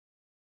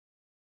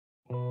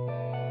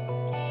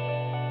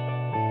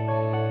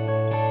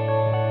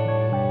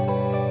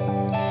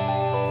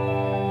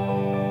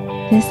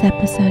This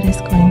episode is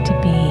going to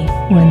be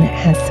one that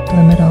has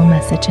subliminal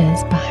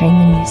messages behind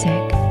the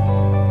music.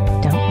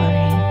 Don't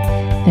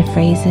worry, the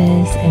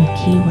phrases and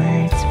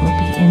keywords will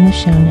be in the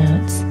show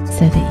notes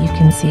so that you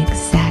can see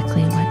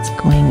exactly what's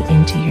going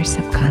into your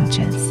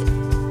subconscious.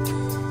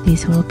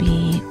 These will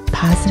be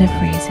positive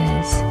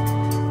phrases,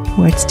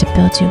 words to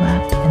build you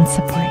up and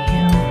support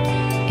you.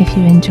 If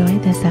you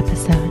enjoy this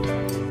episode,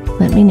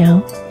 let me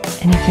know,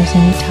 and if there's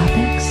any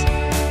topics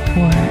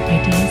or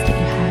ideas that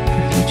you have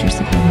for future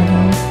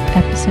subliminal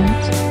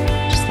episodes,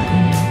 just let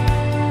me know.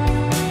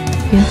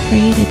 Feel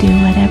free to do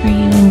whatever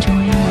you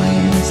enjoy while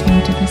you're listening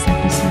to this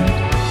episode.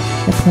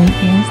 The point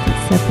is that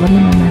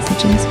subliminal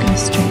messages go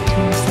straight to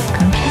your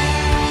subconscious,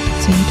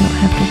 so you don't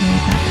have to worry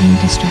about being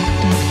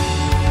distracted.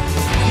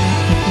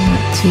 If you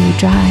want to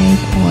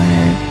drive or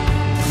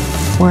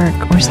work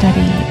or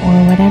study or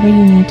whatever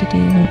you need to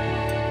do,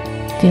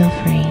 feel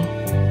free.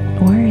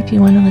 Or if you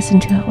want to listen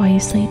to it while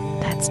you sleep,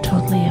 that's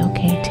totally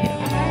okay too.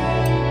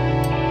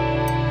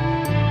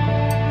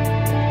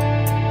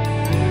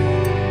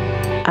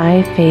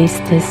 I face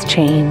this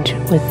change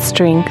with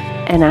strength,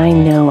 and I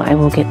know I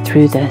will get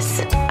through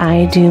this.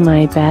 I do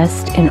my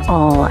best in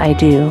all I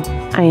do.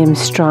 I am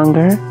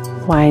stronger,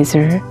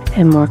 wiser,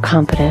 and more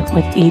confident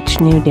with each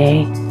new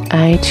day.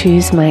 I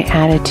choose my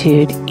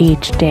attitude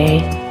each day.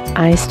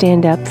 I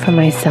stand up for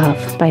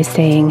myself by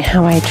saying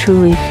how I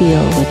truly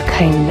feel with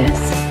kindness.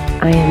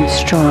 I am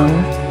strong,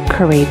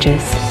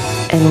 courageous,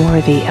 and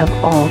worthy of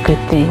all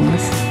good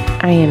things.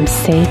 I am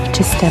safe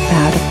to step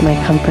out of my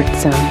comfort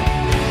zone.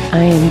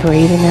 I am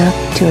brave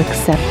enough to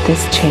accept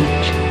this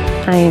change.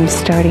 I am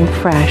starting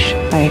fresh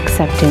by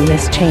accepting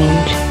this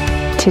change.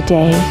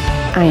 Today,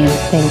 I am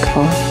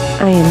thankful.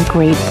 I am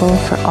grateful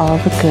for all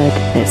the good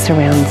that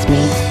surrounds me.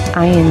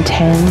 I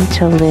intend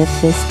to live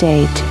this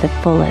day to the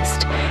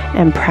fullest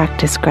and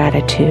practice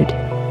gratitude.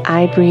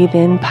 I breathe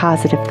in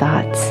positive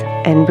thoughts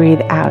and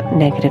breathe out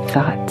negative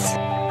thoughts.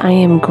 I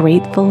am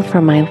grateful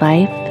for my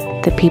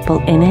life, the people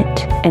in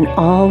it, and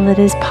all that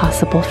is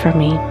possible for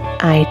me.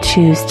 I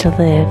choose to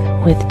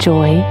live with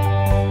joy,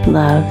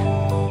 love,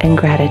 and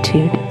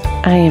gratitude.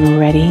 I am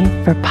ready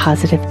for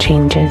positive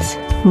changes.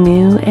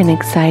 New and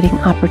exciting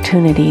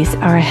opportunities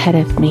are ahead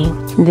of me.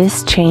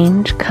 This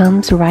change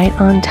comes right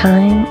on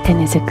time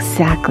and is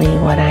exactly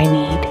what I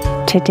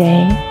need.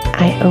 Today,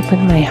 I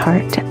open my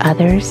heart to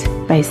others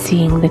by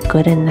seeing the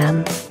good in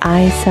them.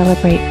 I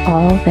celebrate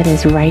all that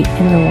is right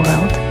in the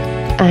world.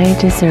 I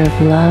deserve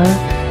love,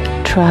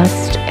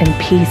 trust, and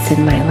peace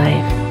in my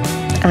life.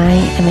 I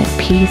am at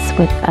peace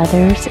with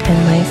others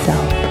and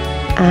myself.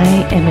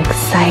 I am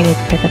excited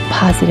for the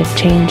positive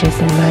changes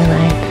in my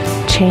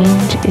life.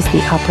 Change is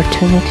the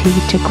opportunity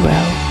to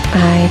grow.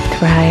 I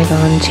thrive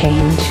on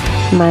change.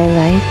 My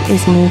life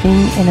is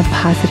moving in a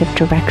positive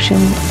direction,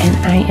 and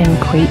I am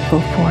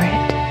grateful for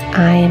it.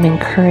 I am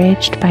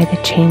encouraged by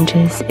the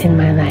changes in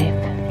my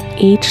life.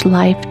 Each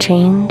life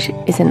change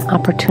is an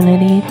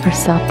opportunity for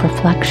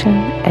self-reflection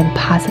and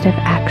positive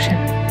action.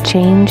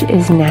 Change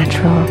is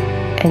natural,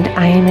 and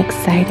I am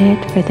excited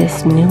for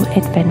this new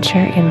adventure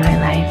in my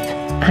life.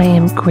 I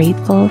am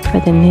grateful for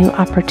the new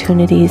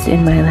opportunities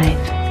in my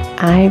life.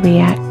 I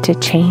react to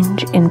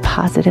change in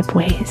positive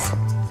ways.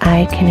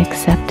 I can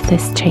accept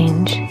this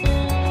change.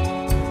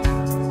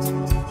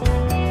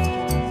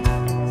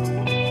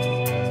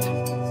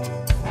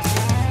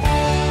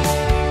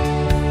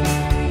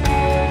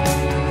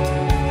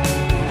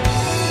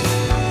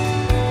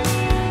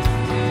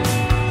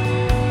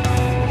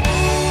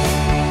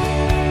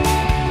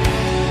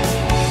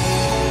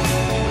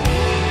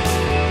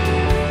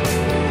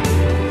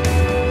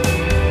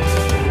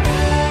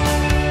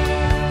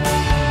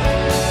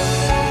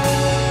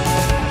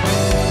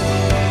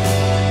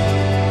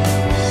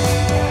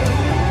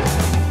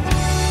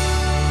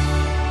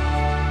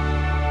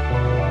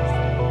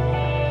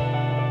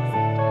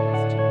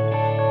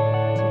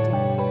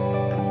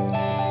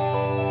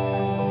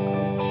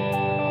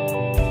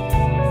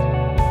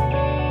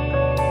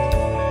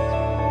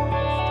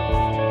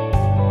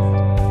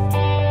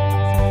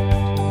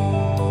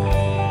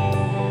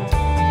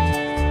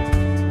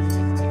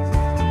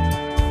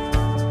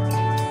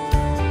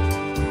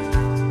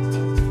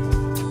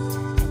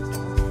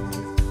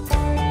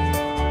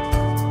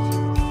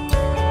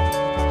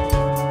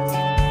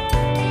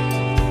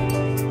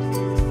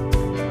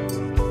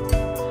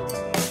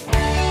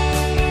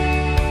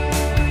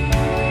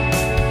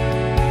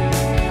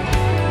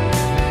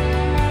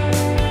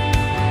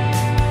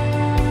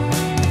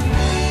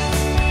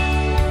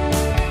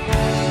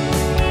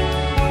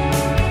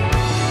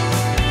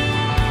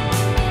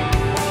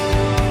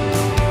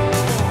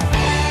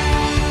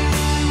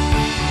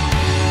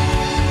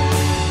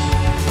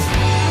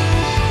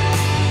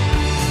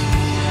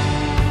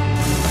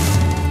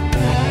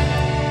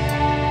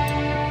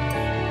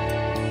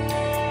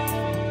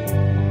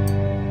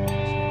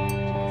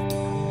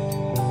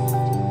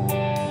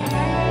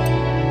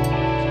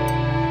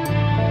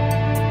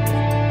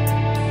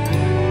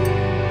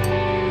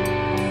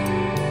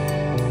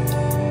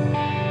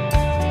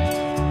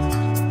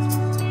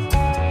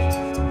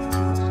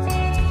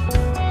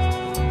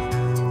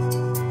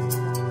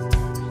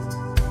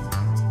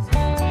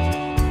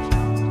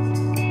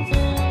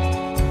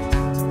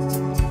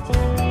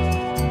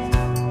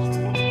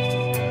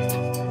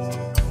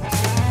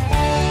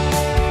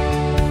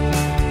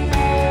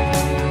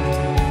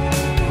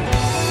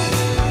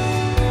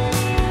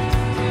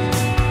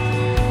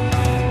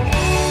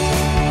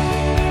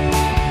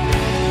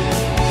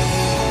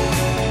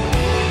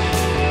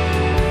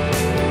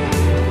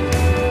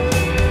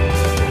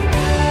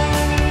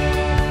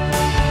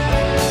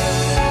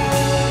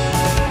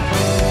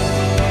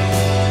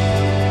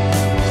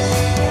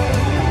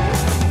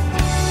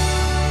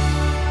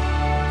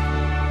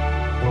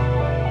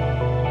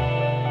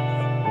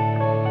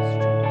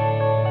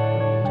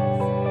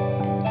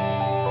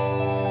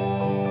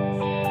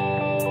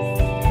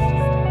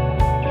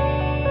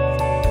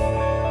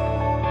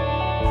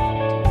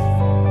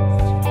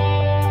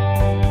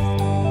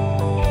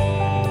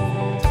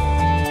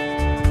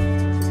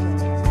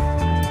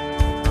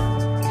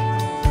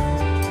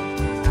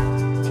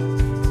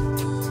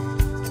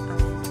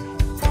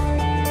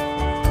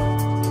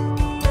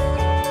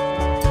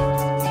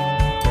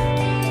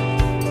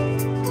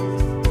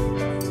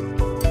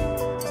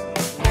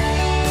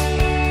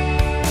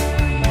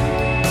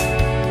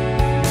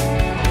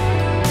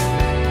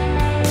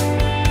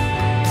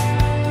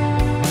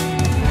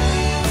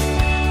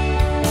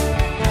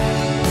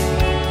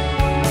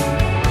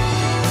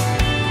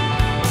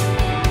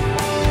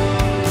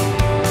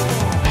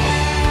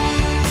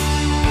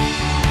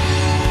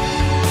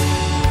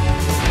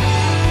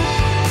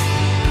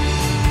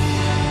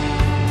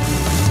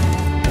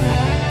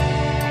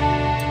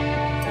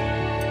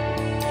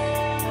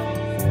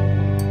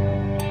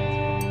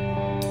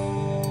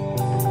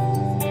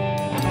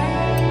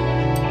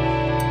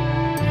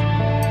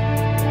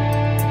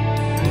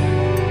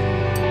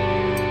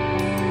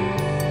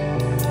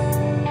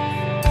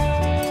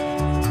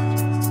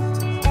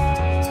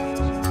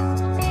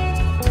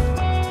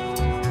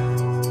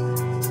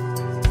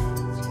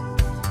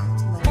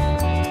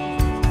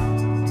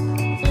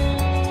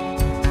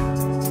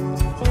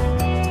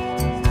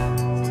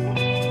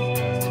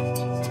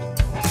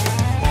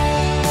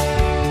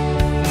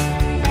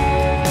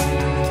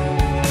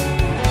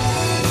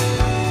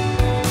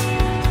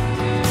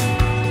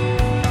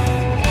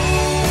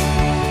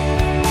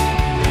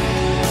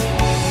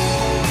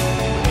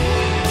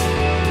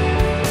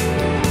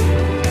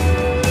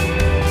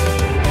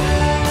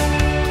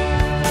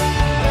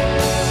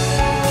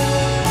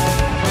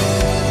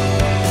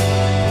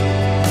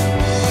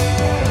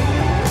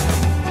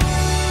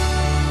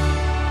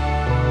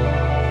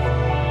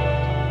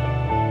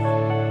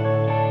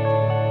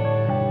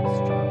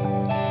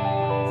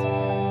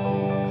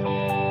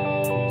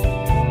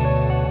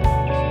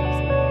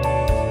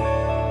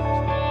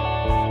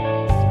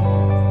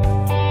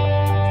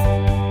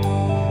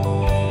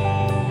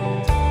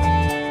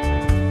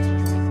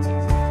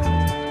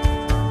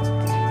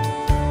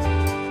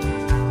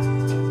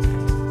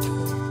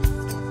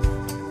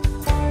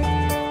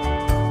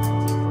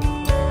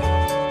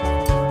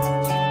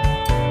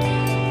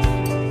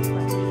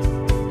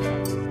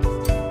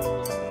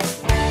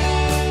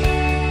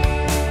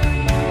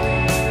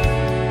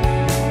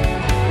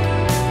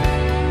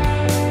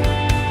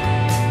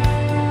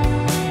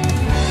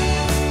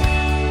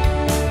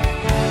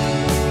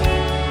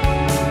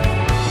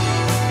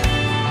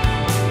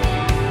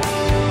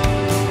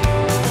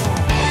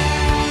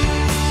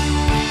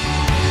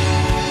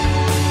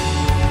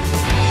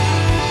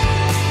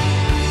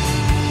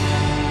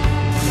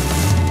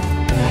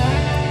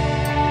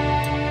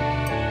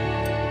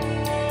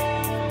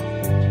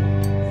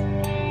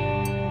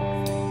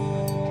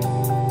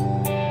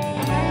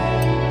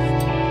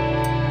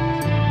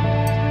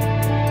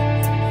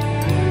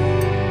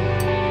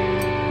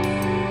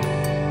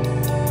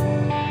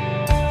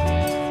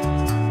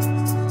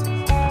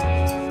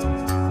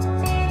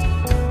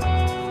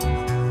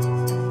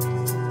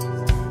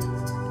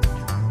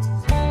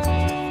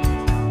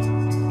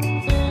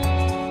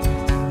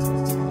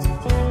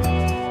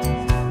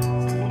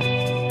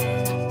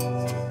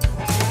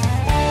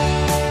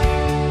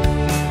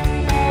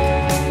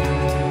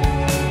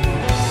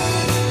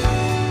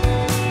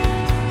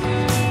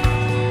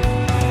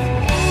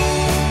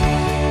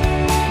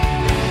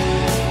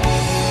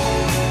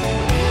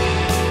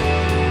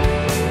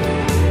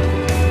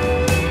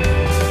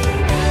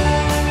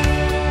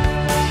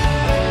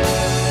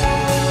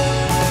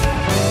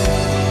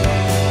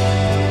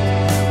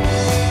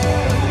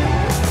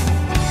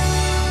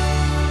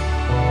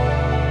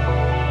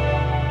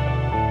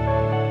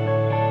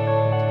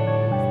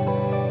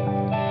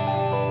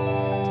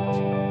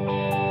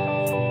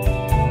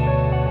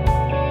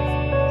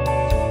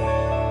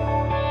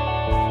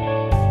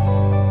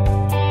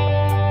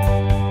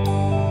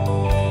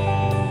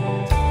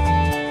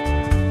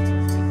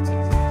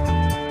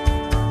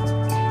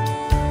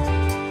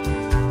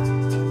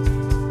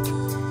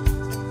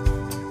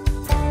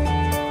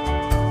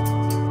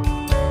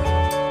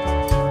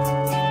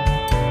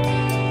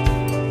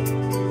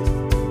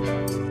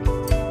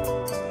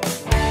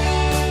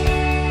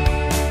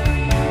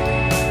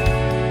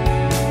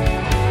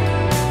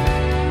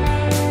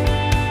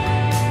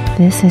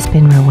 This has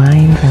been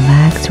Rewind,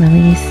 Relax,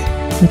 Release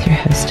with your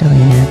host,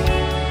 Alina.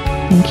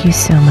 Thank you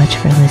so much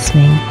for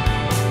listening.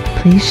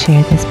 Please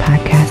share this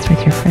podcast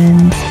with your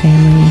friends,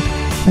 family,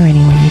 or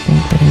anyone you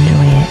think would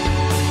enjoy it.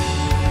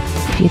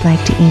 If you'd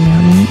like to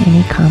email me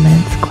any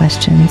comments,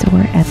 questions, or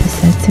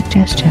episode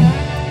suggestions,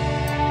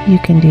 you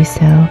can do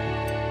so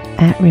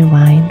at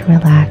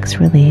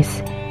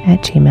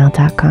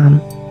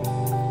rewindrelaxrelease@gmail.com.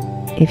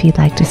 If you'd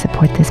like to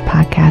support this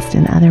podcast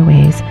in other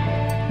ways,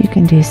 you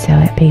can do so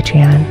at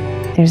Patreon.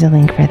 There's a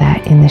link for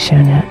that in the show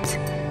notes.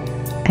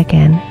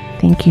 Again,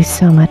 thank you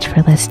so much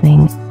for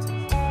listening.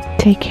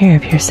 Take care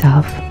of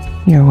yourself.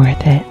 You're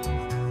worth it.